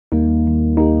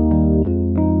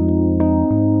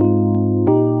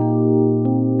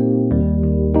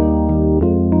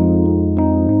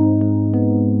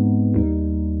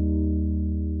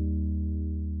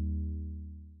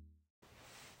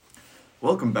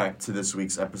Welcome back to this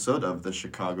week's episode of the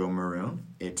Chicago Maroon.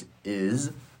 It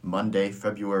is Monday,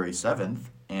 February 7th,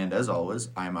 and as always,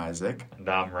 I'm Isaac. And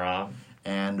I'm Ram.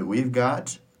 And we've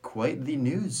got quite the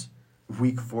news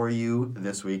week for you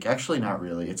this week. Actually, not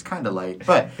really. It's kind of light.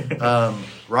 But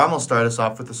Ram will start us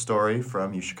off with a story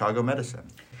from UChicago Medicine.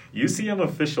 UCM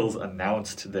officials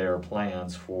announced their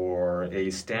plans for a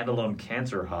standalone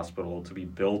cancer hospital to be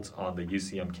built on the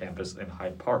UCM campus in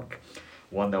Hyde Park,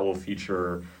 one that will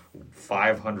feature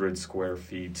 500 square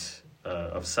feet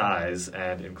of size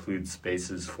and include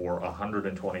spaces for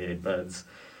 128 beds.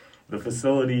 The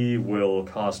facility will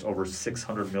cost over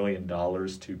 $600 million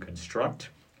to construct,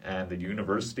 and the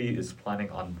university is planning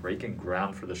on breaking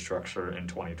ground for the structure in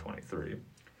 2023.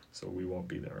 So we won't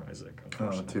be there, Isaac.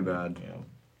 Oh, too bad. Yeah.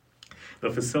 The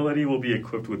facility will be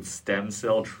equipped with stem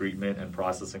cell treatment and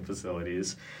processing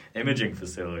facilities, imaging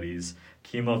facilities,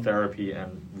 chemotherapy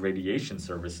and radiation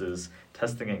services,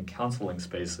 testing and counseling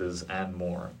spaces, and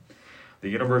more. The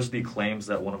university claims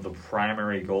that one of the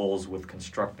primary goals with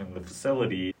constructing the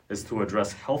facility is to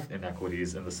address health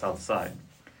inequities in the South Side.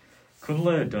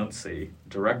 Kunle Dunsi,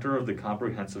 director of the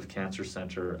Comprehensive Cancer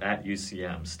Center at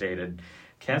UCM, stated,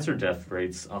 "Cancer death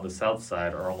rates on the South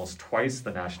Side are almost twice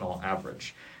the national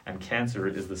average, and cancer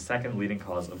is the second leading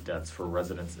cause of deaths for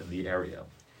residents in the area."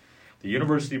 The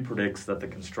university predicts that the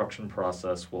construction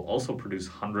process will also produce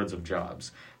hundreds of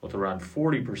jobs, with around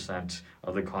 40%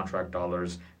 of the contract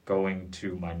dollars going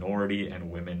to minority and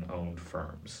women-owned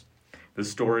firms. This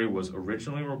story was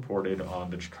originally reported on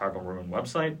the Chicago Maroon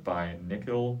website by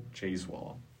Nikhil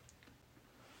Jaiswal.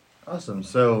 Awesome.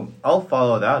 So I'll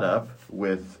follow that up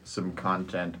with some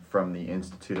content from the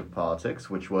Institute of Politics,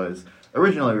 which was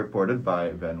originally reported by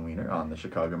Ben Wiener on the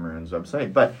Chicago Maroons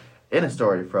website. But in a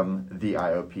story from the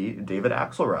IOP, David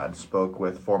Axelrod spoke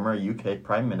with former UK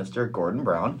Prime Minister Gordon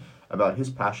Brown about his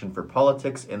passion for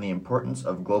politics and the importance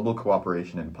of global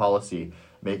cooperation in policy,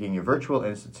 making a virtual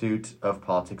Institute of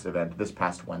Politics event this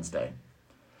past Wednesday.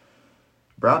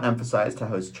 Brown emphasized how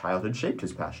his childhood shaped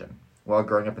his passion. While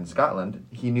growing up in Scotland,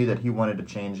 he knew that he wanted to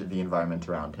change the environment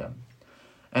around him.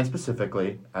 And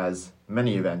specifically, as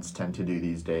many events tend to do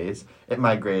these days, it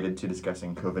migrated to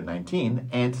discussing COVID-19,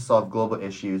 and to solve global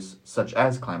issues such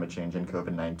as climate change and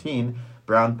COVID-19,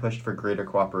 Brown pushed for greater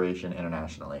cooperation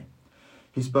internationally.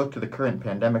 He spoke to the current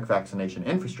pandemic vaccination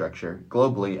infrastructure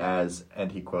globally as,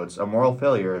 and he quotes, a moral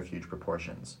failure of huge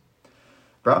proportions.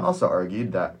 Brown also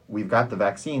argued that we've got the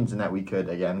vaccines and that we could,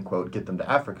 again, quote, get them to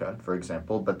Africa, for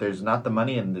example, but there's not the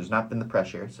money and there's not been the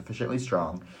pressure sufficiently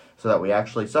strong so that we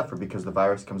actually suffer because the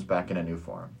virus comes back in a new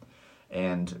form.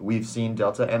 And we've seen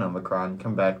Delta and Omicron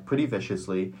come back pretty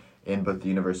viciously in both the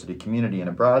university community and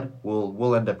abroad.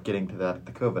 We'll end up getting to that at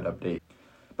the COVID update.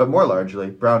 But more largely,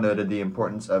 Brown noted the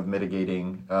importance of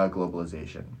mitigating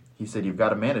globalization. He said you've got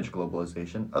to manage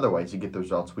globalization, otherwise you get the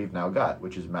results we've now got,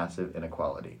 which is massive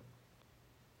inequality.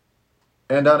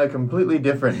 And on a completely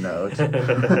different note,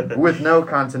 with no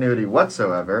continuity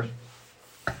whatsoever,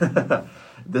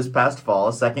 this past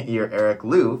fall, second-year Eric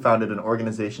Liu founded an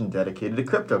organization dedicated to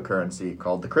cryptocurrency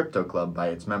called the Crypto Club by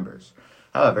its members.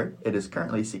 However, it is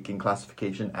currently seeking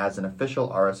classification as an official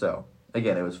RSO.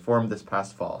 Again, it was formed this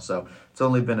past fall, so it's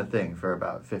only been a thing for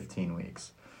about 15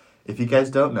 weeks. If you guys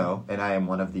don't know, and I am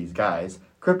one of these guys,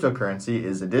 cryptocurrency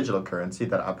is a digital currency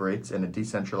that operates in a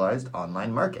decentralized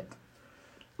online market.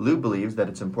 Liu believes that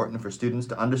it's important for students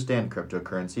to understand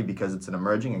cryptocurrency because it's an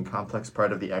emerging and complex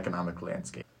part of the economic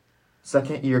landscape.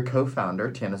 Second-year co-founder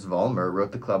Tanis Vollmer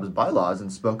wrote the club's bylaws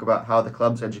and spoke about how the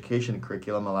club's education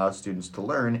curriculum allows students to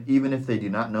learn even if they do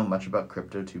not know much about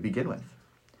crypto to begin with.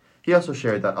 He also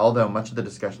shared that although much of the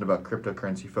discussion about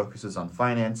cryptocurrency focuses on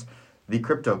finance, the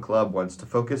Crypto Club wants to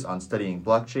focus on studying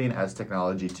blockchain as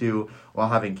technology too, while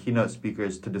having keynote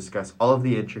speakers to discuss all of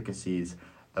the intricacies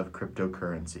of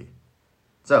cryptocurrency.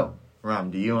 So, Ram,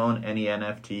 do you own any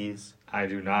NFTs? I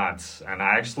do not. And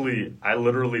I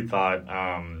literally thought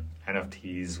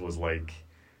NFTs was like,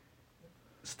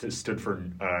 stood for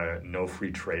no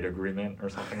free trade agreement or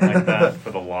something like that for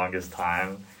the longest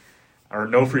time. Or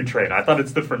no free trade. I thought it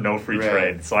stood for no free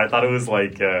trade. So I thought it was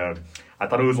like a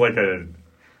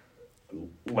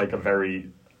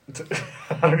very,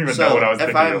 I don't even know what I was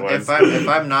thinking it was. If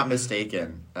I'm not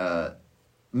mistaken,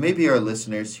 maybe our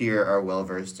listeners here are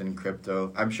well-versed in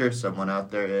crypto. I'm sure someone out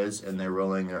there is, and they're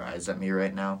rolling their eyes at me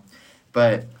right now.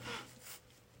 But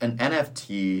an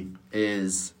NFT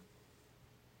is,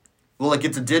 well, like,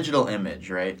 it's a digital image,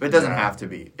 right? But it doesn't have to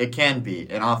be. It can be,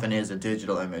 and often is a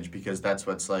digital image because that's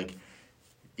what's, like,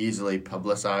 easily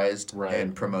publicized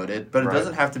and promoted. But it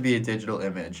doesn't have to be a digital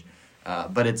image.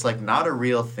 But it's, like, not a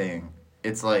real thing.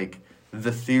 It's, like,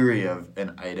 the theory of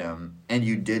an item and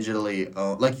you digitally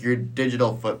own, like your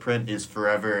digital footprint is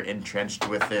forever entrenched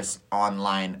with this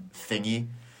online thingy,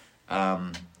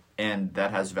 and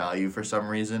that has value for some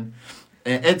reason.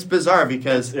 And it's bizarre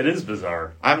because it is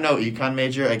bizarre. I'm no econ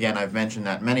major. Again, I've mentioned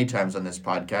that many times on this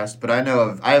podcast, but I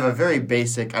have a very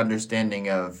basic understanding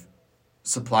of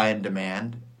supply and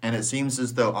demand. And it seems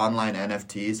as though online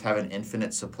NFTs have an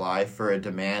infinite supply for a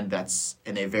demand that's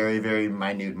in a very, very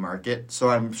minute market. So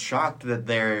I'm shocked that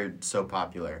they're so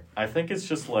popular. I think it's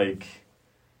just like...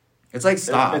 It's like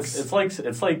stocks. It's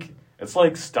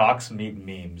like stocks meet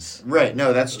memes. Right,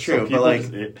 no, that's true.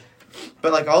 So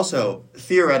but like also,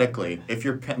 theoretically, if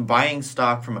you're buying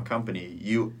stock from a company,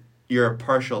 you're a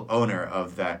partial owner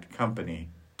of that company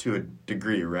to a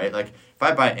degree, right? Like if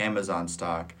I buy Amazon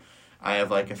stock, I have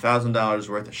like $1,000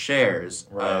 worth of shares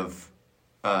of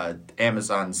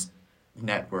Amazon's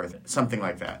net worth, something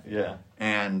like that. Yeah.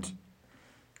 And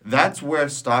that's where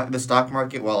the stock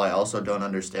market, while I also don't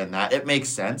understand that, it makes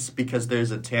sense because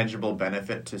there's a tangible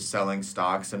benefit to selling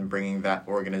stocks and bringing that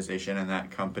organization and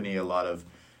that company a lot of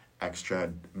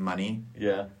extra money.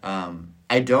 Yeah.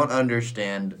 I don't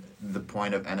understand the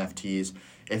point of NFTs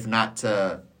if not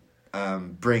to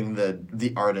bring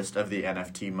the artist of the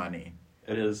NFT money.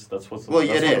 It is. That's what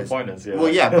the point is. Yeah. Well,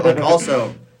 yeah, but like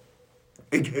also,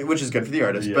 which is good for the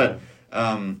artist. Yeah.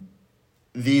 But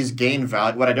these gain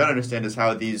value. What I don't understand is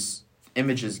how these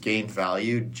images gain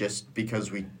value just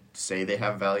because we say they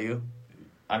have value.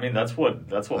 I mean, that's what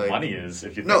like, money is.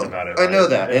 If you think about it. I know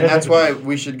that, and that's why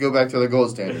we should go back to the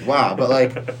gold standard. Wow, but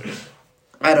like,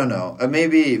 I don't know.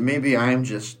 Maybe I'm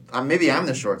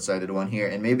the short-sighted one here,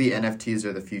 and maybe NFTs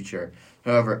are the future.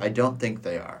 However, I don't think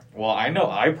they are. Well,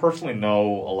 I personally know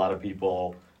a lot of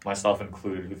people, myself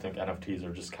included, who think NFTs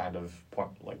are just kind of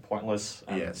pointless.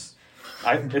 Yes.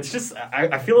 I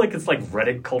feel like it's like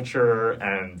Reddit culture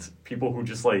and people who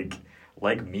just like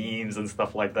memes and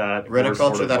stuff like that. Reddit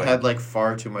culture that had like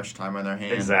far too much time on their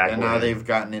hands. Exactly. And now they've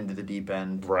gotten into the deep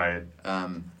end. Right.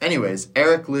 Anyways,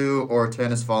 Eric Liu or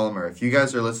Tanis Vollmer, if you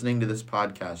guys are listening to this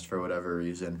podcast for whatever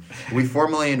reason, we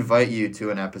formally invite you to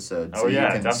an episode. So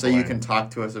you can talk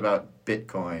to us about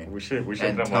Bitcoin. We should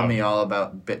and tell me all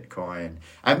about Bitcoin.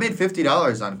 I've made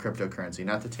 $50 on cryptocurrency,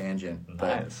 not the tangent.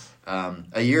 Nice. But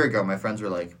a year ago, my friends were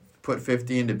like, put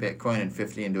 50 into Bitcoin and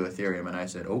 50 into Ethereum, and I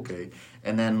said, okay.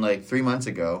 And then like 3 months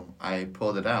ago, I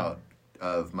pulled it out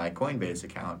of my Coinbase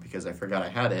account because I forgot I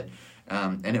had it,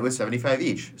 and it was 75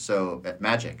 each. So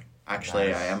Magic. Actually,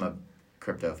 nice. I am a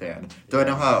crypto fan. Do I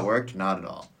know how it worked? Not at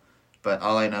all. But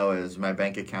all I know is my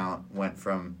bank account went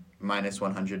from minus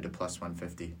 100 to plus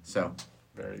 150. So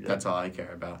very good. That's all I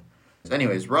care about.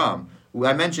 Anyways, Rom,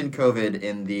 I mentioned COVID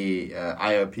in the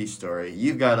IOP story.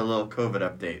 You've got a little COVID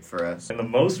update for us. In the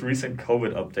most recent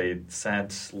COVID update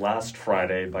sent last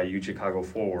Friday by UChicago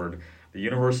Forward, the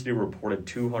university reported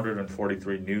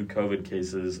 243 new COVID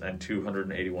cases and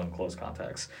 281 close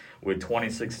contacts, with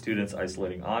 26 students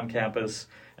isolating on campus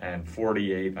and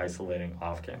 48 isolating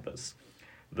off campus.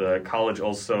 The college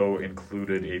also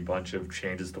included a bunch of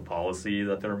changes to policy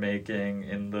that they're making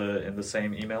in the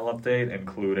same email update,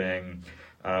 including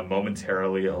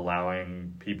momentarily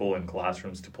allowing people in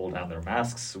classrooms to pull down their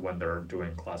masks when they're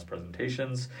doing class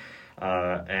presentations,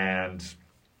 and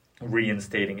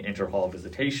reinstating inter-hall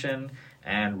visitation,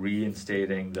 and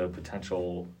reinstating the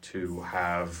potential to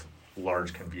have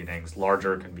larger convenings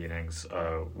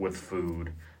with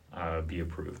food be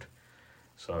approved.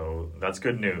 So that's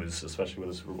good news, especially with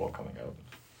the Super Bowl coming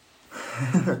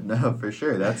out. No, for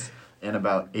sure. That's in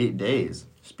about 8 days.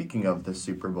 Speaking of the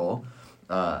Super Bowl,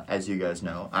 as you guys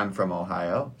know, I'm from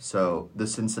Ohio. So the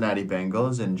Cincinnati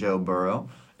Bengals and Joe Burrow,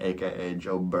 a.k.a.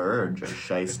 Joe Burr or Joe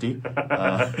Shiesty.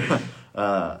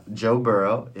 Joe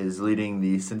Burrow is leading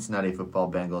the Cincinnati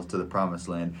football Bengals to the promised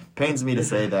land. Pains me to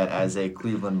say that as a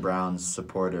Cleveland Browns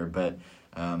supporter, but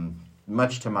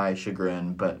much to my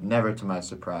chagrin, but never to my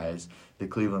surprise, the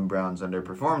Cleveland Browns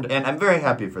underperformed, and I'm very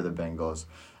happy for the Bengals.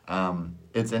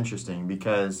 It's interesting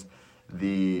because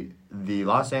the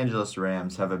Los Angeles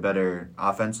Rams have a better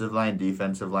offensive line,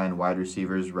 defensive line, wide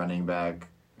receivers, running back,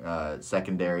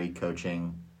 secondary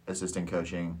coaching, assistant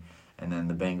coaching, and then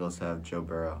the Bengals have Joe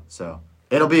Burrow. So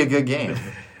it'll be a good game.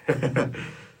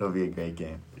 It'll be a great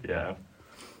game. Yeah,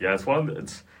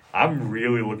 I'm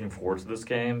really looking forward to this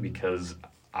game because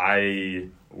I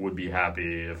would be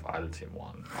happy if either team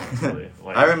won, honestly.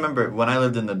 I remember when I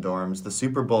lived in the dorms, the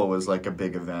Super Bowl was like a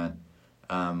big event.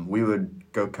 We would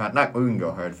we wouldn't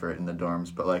go hard for it in the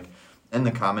dorms, but like in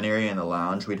the common area in the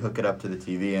lounge, we'd hook it up to the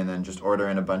TV and then just order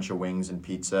in a bunch of wings and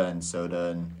pizza and soda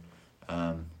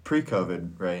and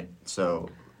pre-COVID, right? So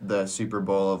the Super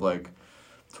Bowl of like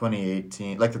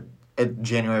 2018,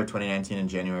 January of 2019 and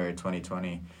January of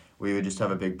 2020, we would just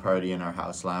have a big party in our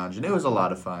house lounge, and it was a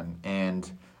lot of fun.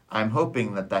 And I'm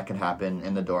hoping that can happen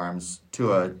in the dorms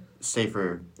to a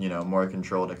safer, more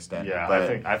controlled extent. Yeah,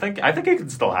 but I think it can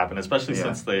still happen, especially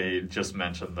since they just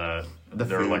mentioned that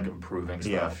they're food. like improving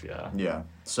stuff. Yeah.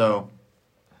 So,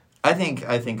 I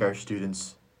think our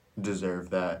students deserve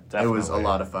that. Definitely. It was a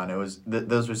lot of fun. It was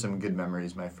those were some good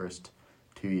memories my first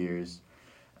 2 years.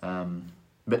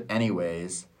 But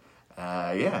anyways,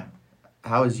 yeah.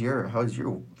 How was your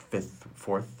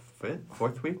fourth week?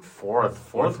 Fourth week.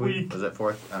 Was it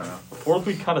fourth? I don't know. Fourth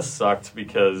week kind of sucked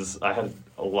because I had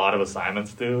a lot of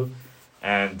assignments due,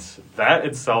 and that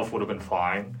itself would have been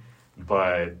fine,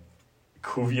 but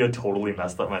Kuvia totally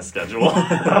messed up my schedule.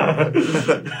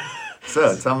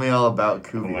 So tell me all about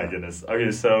Kuvia. Oh my goodness.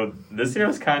 Okay, so this year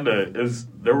was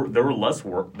there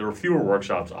were fewer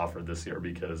workshops offered this year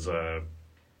because it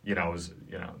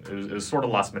was sort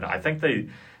of last minute. I think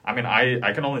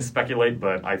I can only speculate,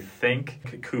 but I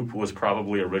think Coop was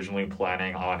probably originally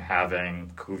planning on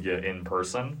having Kuvia in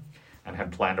person and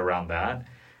had planned around that.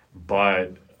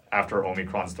 But after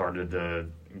Omicron started to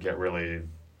get really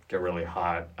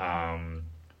hot,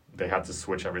 they had to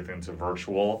switch everything to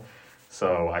virtual.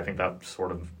 So I think that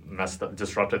sort of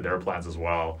disrupted their plans as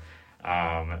well.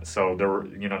 So there were,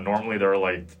 normally there are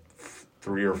like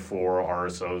 3 or 4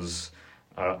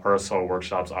 RSO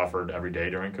workshops offered every day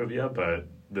during Kuvia, but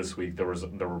this week there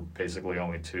were basically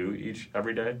only 2 each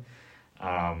every day.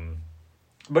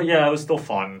 But yeah, it was still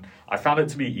fun. I found it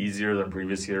to be easier than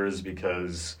previous years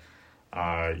because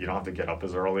you don't have to get up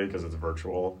as early because it's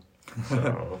virtual.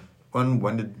 So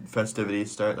when did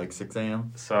festivities start? Like 6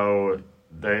 a.m.? So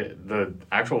the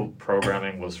actual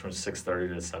programming was from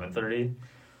 6:30 to 7:30.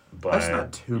 But that's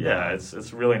not too bad. Yeah,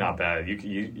 it's really not bad.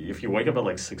 You if you wake up at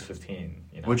like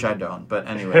 6:15, which I don't. But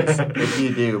anyways, if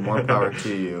you do, more power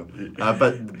to you.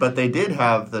 But they did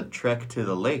have the trek to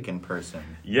the lake in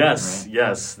person. Yes, right?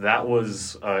 Yes, that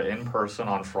was in person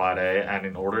on Friday. And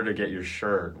in order to get your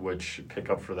shirt, which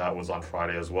pickup for that was on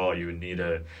Friday as well, you would need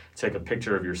to take a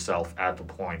picture of yourself at the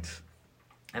point.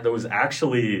 And there was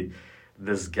actually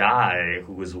this guy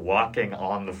who was walking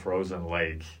on the frozen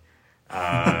lake.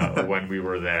 When we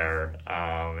were there.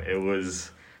 It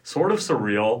was sort of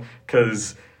surreal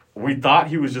because we thought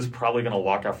he was just probably going to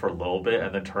walk out for a little bit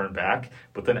and then turn back.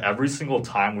 But then every single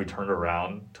time we turned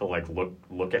around to like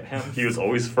look at him, he was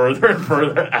always further and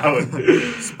further out.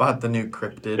 Spot the new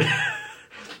cryptid.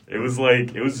 It was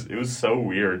so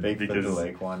weird because the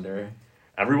lake wanderer.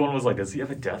 Everyone was like, does he have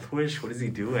a death wish? What is he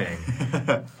doing?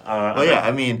 Well, yeah,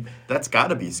 I mean, that's got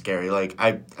to be scary. Like,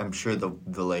 I'm sure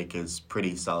the lake is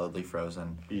pretty solidly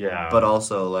frozen. Yeah. But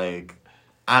also, like,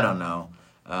 I don't know.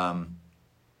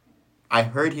 I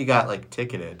heard he got, like,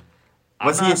 ticketed.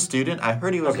 Was he a student? I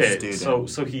heard he was a student.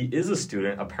 So he is a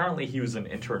student. Apparently, he was an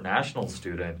international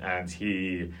student, and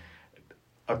he,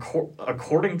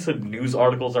 according to news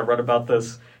articles I read about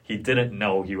this, he didn't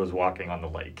know he was walking on the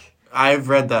lake. I've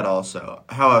read that also.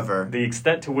 However, the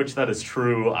extent to which that is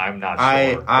true, I'm not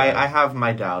sure. I have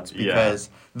my doubts because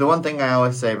the one thing I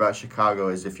always say about Chicago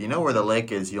is if you know where the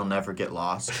lake is, you'll never get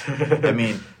lost. I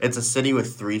mean, it's a city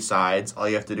with 3 sides. All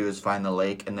you have to do is find the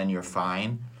lake and then you're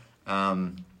fine.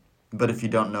 But if you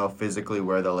don't know physically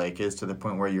where the lake is to the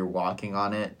point where you're walking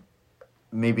on it,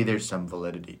 maybe there's some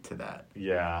validity to that.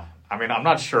 Yeah. I mean, I'm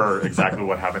not sure exactly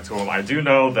what happened to him. I do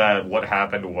know that what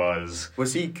happened was...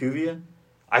 Was he Kuvia?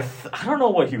 I don't know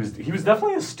what he was. He was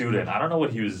definitely a student. I don't know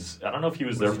what he was. I don't know if he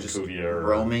was there for Kuvia or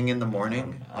roaming in the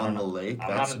morning on the lake.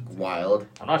 That's wild.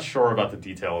 I'm not sure about the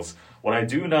details. What I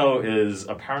do know is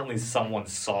apparently someone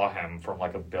saw him from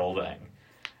like a building,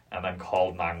 and then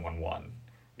called 911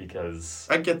 because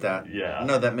I get that. Yeah,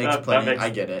 no, that makes plenty. I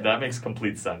get it. That makes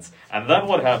complete sense. And then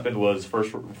what happened was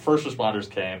first responders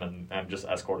came and just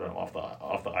escorted him off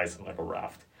the ice in like a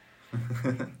raft.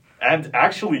 And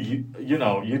actually,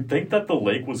 you'd think that the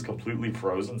lake was completely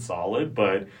frozen solid,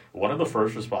 but one of the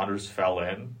first responders fell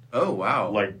in. Oh,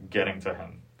 wow. Like, getting to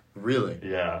him. Really?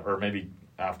 Yeah, or maybe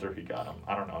after he got him.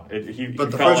 I don't know. But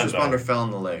the first responder fell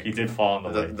in the lake. He did fall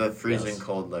in the lake. The freezing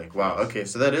cold lake. Wow, okay,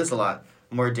 so that is a lot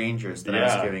more dangerous than I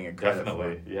was giving it credit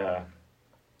definitely, for. Yeah.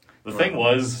 The thing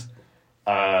was,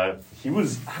 he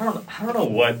was... I don't know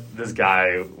what this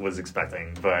guy was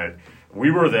expecting, but... We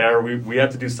were there. We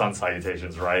had to do sun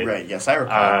salutations, right? Right. Yes, I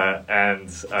recall. And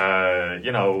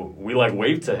we like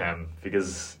waved to him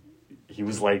because he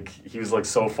was like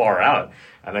so far out,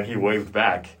 and then he waved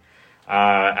back,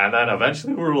 and then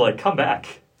eventually we were like, "Come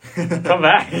back, come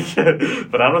back!"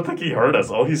 But I don't think he heard us.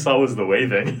 All he saw was the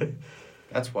waving.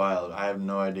 That's wild. I have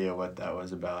no idea what that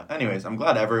was about. Anyways, I'm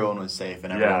glad everyone was safe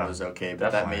and everyone was okay.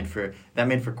 But definitely. that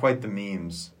made for quite the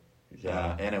memes.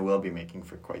 Yeah. And it will be making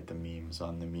for quite the memes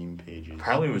on the meme pages.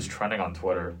 Apparently it was trending on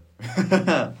Twitter.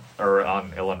 Or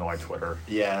on Illinois Twitter.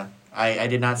 Yeah. I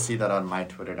did not see that on my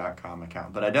Twitter.com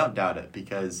account, but I don't doubt it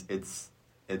because it's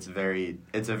a very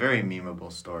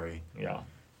memeable story. Yeah.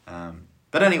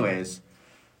 But anyways,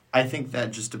 I think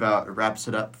that just about wraps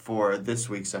it up for this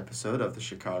week's episode of the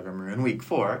Chicago Maroon Week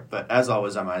 4. But as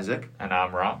always, I'm Isaac. And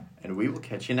I'm Ram. And we will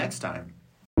catch you next time.